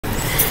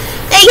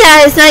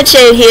Hey guys,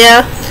 Nightshade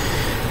here.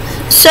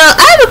 So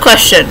I have a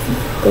question.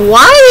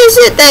 Why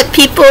is it that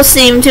people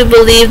seem to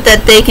believe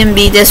that they can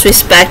be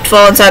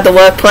disrespectful inside the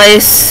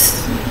workplace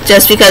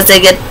just because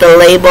they get the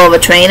label of a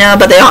trainer,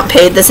 but they aren't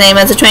paid the same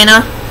as a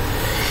trainer?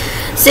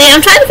 See, I'm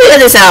trying to figure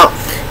this out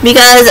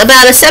because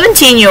about a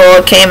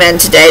 17-year-old came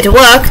in today to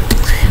work,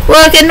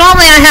 and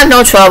normally I have no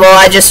trouble.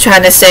 I just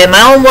try to stay in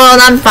my own world.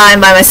 I'm fine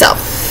by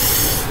myself.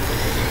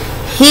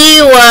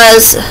 He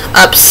was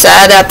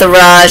upset at the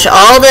rush,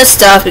 all this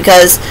stuff,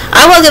 because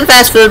I work in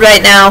fast food right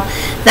now.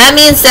 That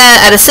means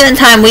that at a certain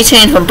time we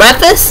change from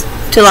breakfast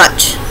to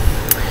lunch.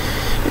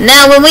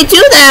 Now when we do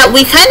that,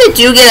 we kind of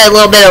do get a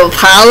little bit of a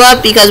pile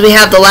up because we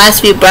have the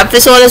last few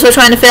breakfast orders we're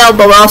trying to fill,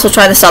 but we're also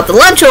trying to stop the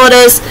lunch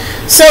orders,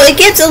 so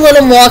it gets a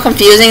little more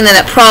confusing than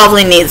it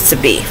probably needs to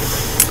be.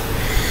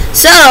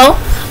 So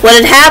what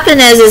had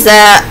happened is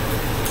that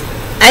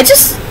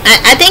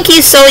I think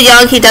he's so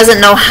young he doesn't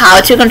know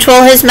how to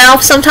control his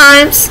mouth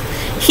sometimes.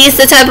 He's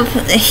the type of,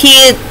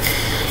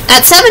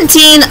 at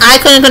 17, I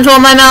couldn't control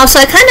my mouth, so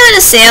I kind of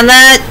understand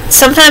that.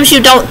 Sometimes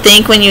you don't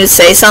think when you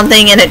say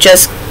something and it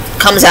just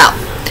comes out.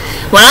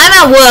 When I'm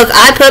at work,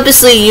 I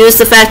purposely use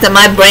the fact that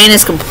my brain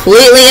is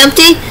completely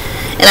empty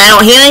and I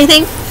don't hear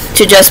anything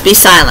to just be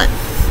silent.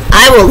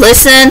 I will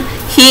listen,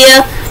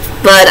 hear,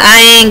 but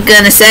I ain't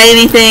gonna say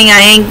anything.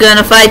 I ain't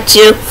gonna fight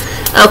you.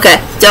 Okay,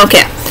 don't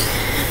care.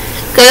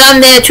 Because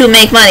I'm there to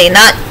make money,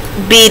 not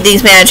be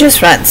these managers'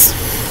 friends.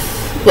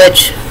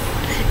 Which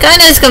kind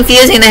of is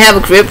confusing. They have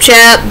a group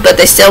chat, but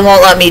they still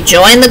won't let me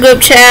join the group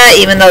chat,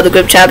 even though the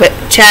group chat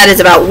is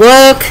about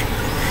work.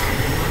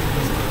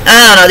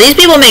 I don't know. These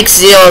people make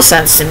zero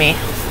sense to me.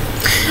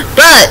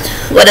 But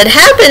what had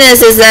happened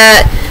is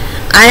that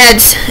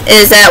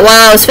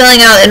while I was filling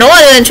out an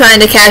order and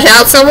trying to cash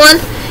out someone,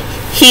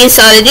 he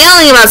started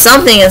yelling about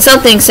something and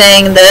something,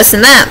 saying this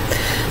and that.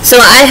 So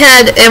we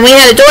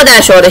had a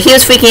DoorDash order. He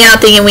was freaking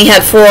out thinking we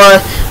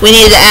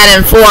needed to add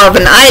in 4 of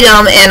an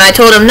item, and I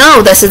told him,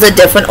 no, this is a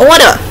different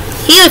order.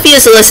 He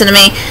refused to listen to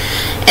me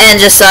and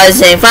just started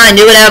saying, fine,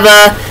 do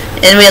whatever,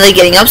 and really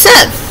getting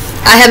upset.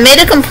 I had made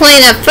a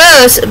complaint at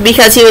first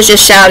because he was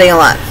just shouting a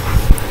lot.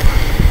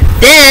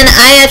 Then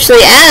I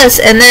actually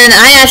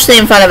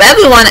in front of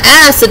everyone,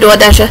 asked the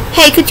DoorDasher,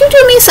 hey, could you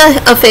do me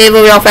a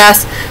favor real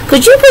fast?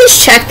 Could you please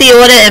check the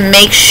order and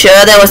make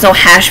sure there was no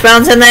hash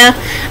browns in there?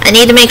 I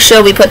need to make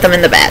sure we put them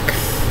in the bag.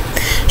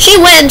 She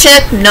went and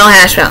checked, no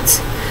hash browns.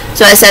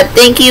 So I said,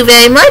 thank you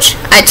very much.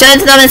 I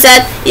turned to them and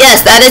said,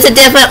 yes, that is a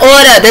different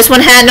order. This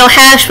one had no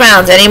hash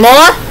browns. Any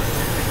more?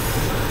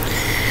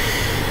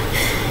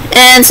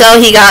 And so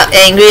he got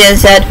angry and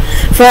said,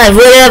 fine,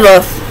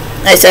 whatever.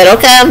 I said,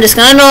 okay, I'm just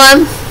going to ignore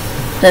him.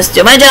 Just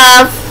do my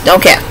job. Don't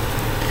care.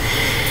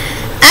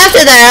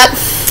 After that,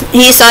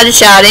 he started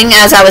shouting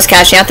as I was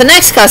cashing out the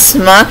next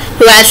customer,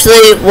 who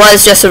actually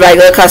was just a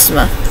regular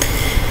customer.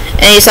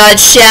 And he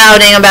started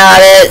shouting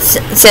about it,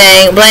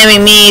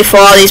 blaming me for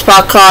all these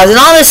parked cars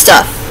and all this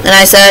stuff. And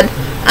I said,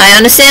 I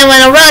understand we're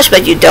in a rush,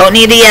 but you don't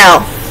need to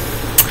yell.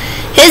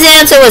 His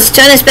answer was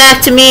to turn his back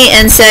to me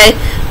and say,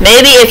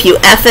 maybe if you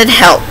effing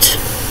helped.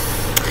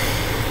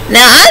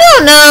 Now, I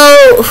don't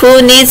know who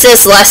needs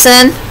this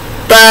lesson,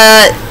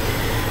 but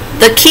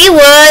the key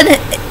word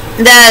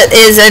that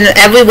is in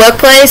every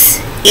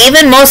workplace,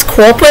 even most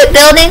corporate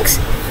buildings,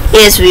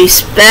 is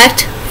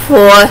respect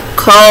for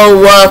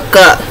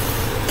co-worker.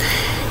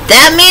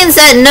 That means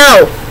that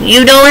no,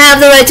 you don't have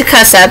the right to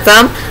cuss at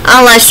them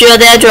unless you're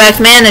their direct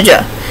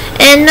manager.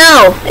 And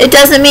no, it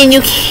doesn't mean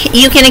you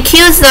can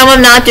accuse them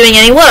of not doing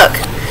any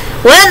work.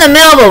 We're in the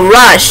middle of a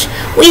rush.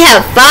 We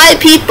have 5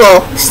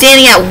 people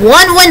standing at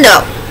one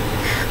window.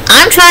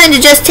 I'm trying to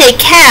just take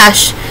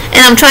cash,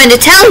 and I'm trying to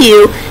tell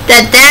you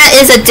that that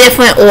is a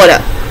different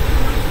order.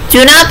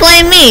 Do not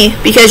blame me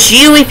because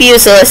you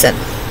refuse to listen.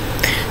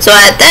 So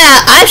at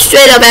that, I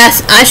straight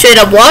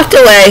up walked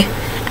away,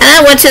 and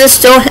I went to the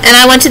store, and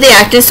I went to the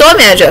acting store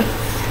manager.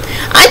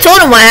 I told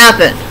him what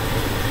happened,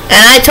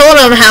 and I told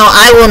him how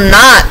I will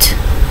not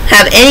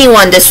have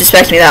anyone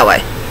disrespect me that way.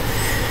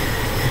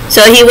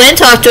 So he went and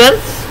talked to him,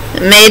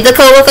 made the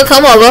coworker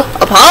come over,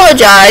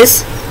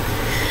 apologize,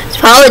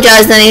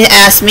 then he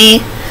asked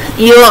me,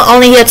 you're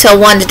only here till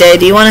 1 today,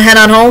 do you want to head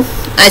on home?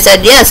 I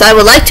said, yes, I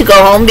would like to go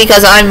home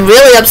because I'm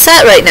really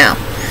upset right now.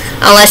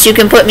 Unless you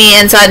can put me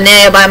inside an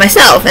area by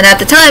myself. And at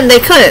the time,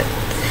 they couldn't.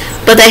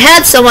 But they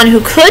had someone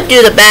who could do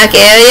the back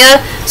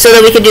area so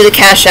that we could do the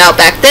cash out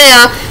back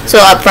there.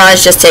 So up front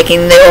is just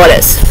taking the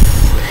orders.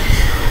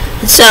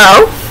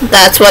 So,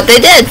 that's what they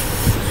did.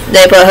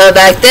 They put her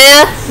back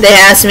there. They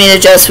asked me to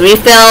just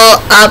refill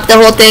up the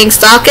whole thing,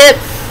 stock it,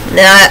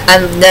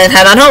 and then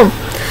head on home.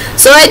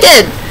 So I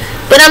did.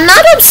 But I'm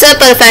not upset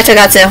by the fact I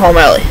got sent home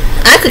early.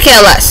 I could care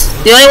less.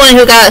 The only one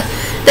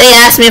they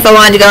asked me if I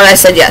wanted to go, and I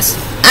said yes.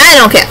 I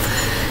don't care.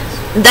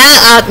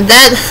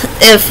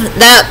 If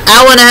that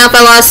hour and a half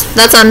I lost,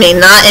 that's on me,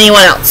 not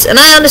anyone else. And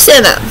I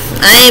understand that.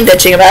 I ain't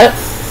bitching about it.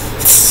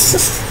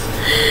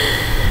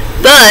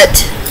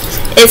 But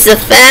it's the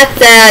fact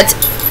that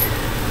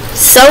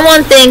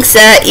someone thinks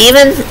that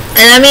even,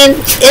 and I mean,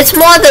 it's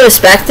more the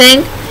respect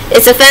thing.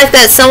 It's the fact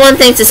that someone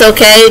thinks it's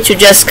okay to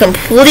just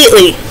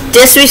completely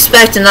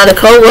disrespect another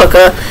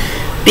coworker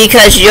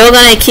because you're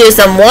going to accuse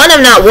them, one,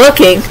 of not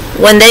working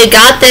when they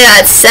got there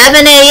at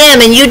 7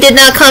 a.m. and you did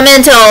not come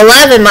in till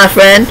 11, my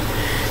friend.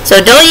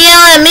 So don't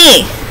yell at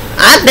me.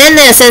 I've been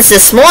there since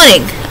this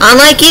morning.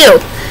 Unlike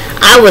you,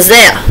 I was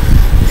there,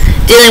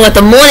 dealing with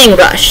the morning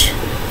rush.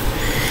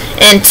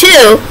 And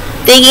two,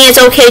 thinking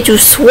it's okay to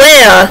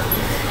swear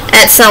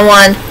at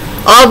someone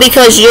all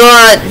because you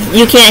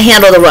can't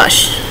handle the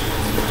rush.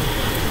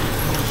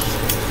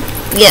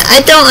 Yeah,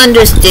 I don't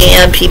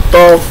understand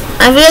people.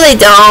 I really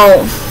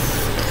don't.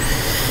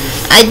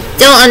 I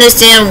don't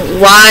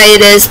understand why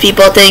it is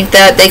people think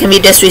that they can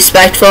be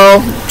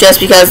disrespectful just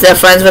because they're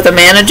friends with a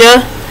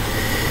manager.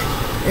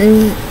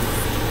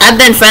 I've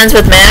been friends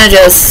with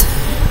managers,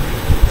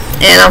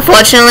 and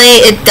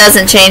unfortunately, it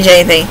doesn't change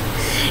anything.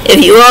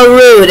 If you are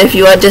rude, if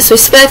you are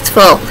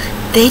disrespectful,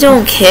 they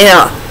don't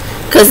care.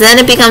 Because then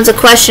it becomes a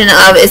question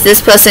of, is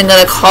this person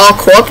going to call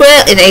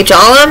corporate and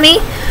HR on me?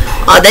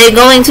 Are they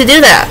going to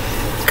do that?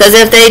 Because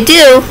if they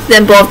do,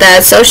 then both that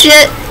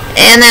associate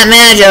and that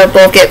manager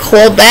both get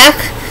called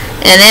back,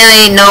 and there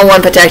ain't no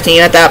one protecting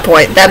you at that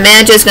point. That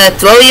manager is going to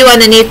throw you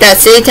underneath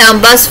that city-town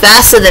bus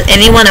faster than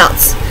anyone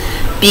else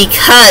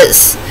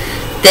because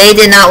they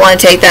did not want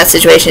to take that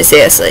situation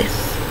seriously.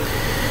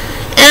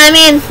 And I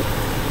mean,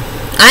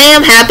 I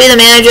am happy the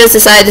managers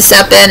decided to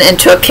step in and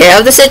took care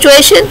of the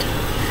situation,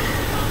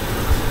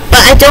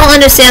 but I don't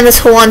understand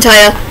this whole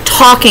entire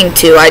talking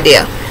to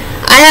idea.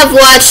 I have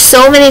watched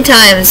so many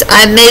times,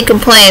 I've made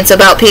complaints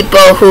about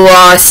people who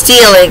are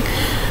stealing,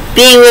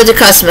 being rude to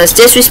customers,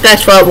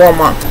 disrespectful at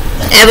Walmart.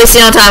 Every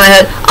single time I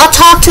heard, I'll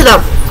talk to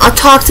them. I'll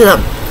talk to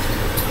them.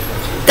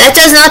 That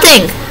does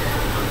nothing.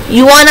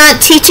 You are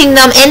not teaching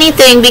them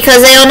anything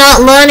because they are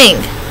not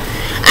learning.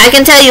 I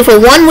can tell you for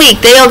 1 week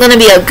they are going to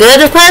be a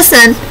good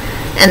person,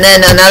 and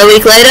then another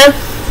week later,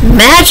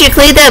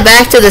 magically they're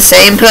back to the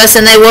same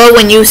person they were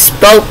when you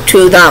spoke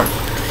to them.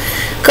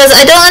 Because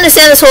I don't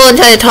understand this whole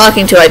entire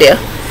talking to idea.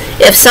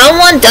 If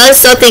someone does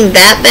something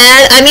that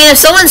bad, I mean, if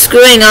someone's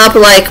screwing up,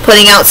 like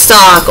putting out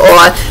stock,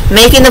 or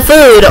making the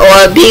food,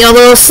 or being a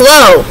little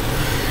slow,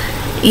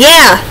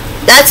 yeah,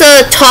 that's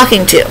a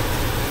talking to.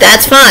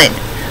 That's fine.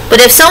 But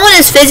if someone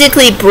is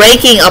physically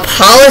breaking a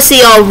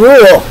policy or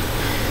rule,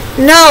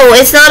 no,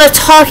 it's not a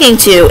talking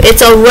to. It's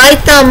a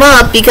write them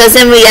up, because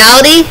in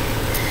reality,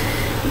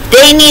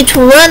 they need to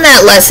learn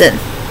that lesson.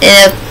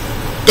 And if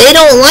they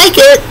don't like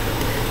it,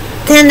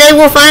 then they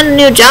will find a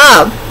new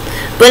job.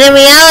 But in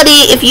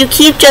reality, if you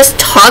keep just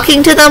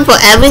talking to them for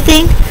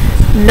everything,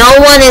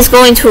 no one is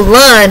going to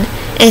learn.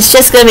 And it's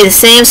just going to be the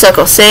same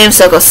circle, same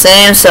circle,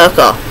 same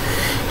circle.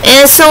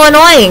 And it's so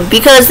annoying,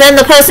 because then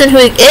the person who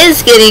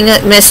is getting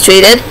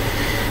mistreated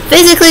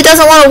physically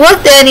doesn't want to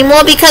work there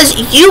anymore because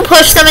you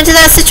pushed them into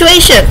that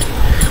situation.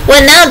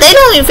 When now they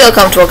don't even feel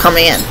comfortable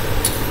coming in.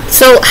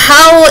 So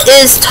how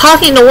is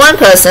talking to one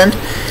person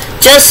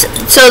just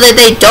so that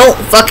they don't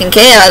fucking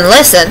care and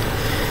listen,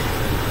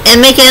 and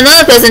making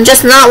another person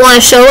just not want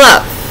to show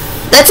up?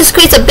 That just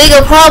creates a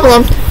bigger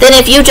problem than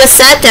if you just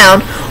sat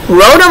down,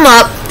 wrote them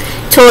up,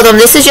 told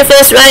them this is your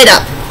first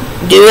write-up.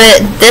 Do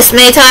it this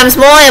many times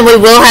more and we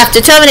will have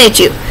to terminate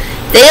you.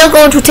 They are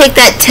going to take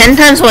that 10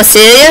 times more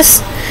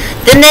serious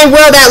than they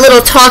will that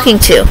little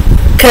talking to,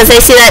 because they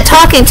see that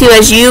talking to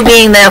as you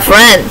being their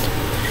friend.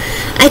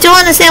 I don't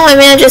understand why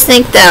managers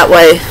think that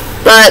way,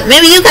 but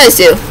maybe you guys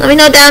do. Let me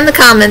know down in the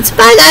comments.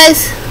 Bye,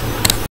 guys.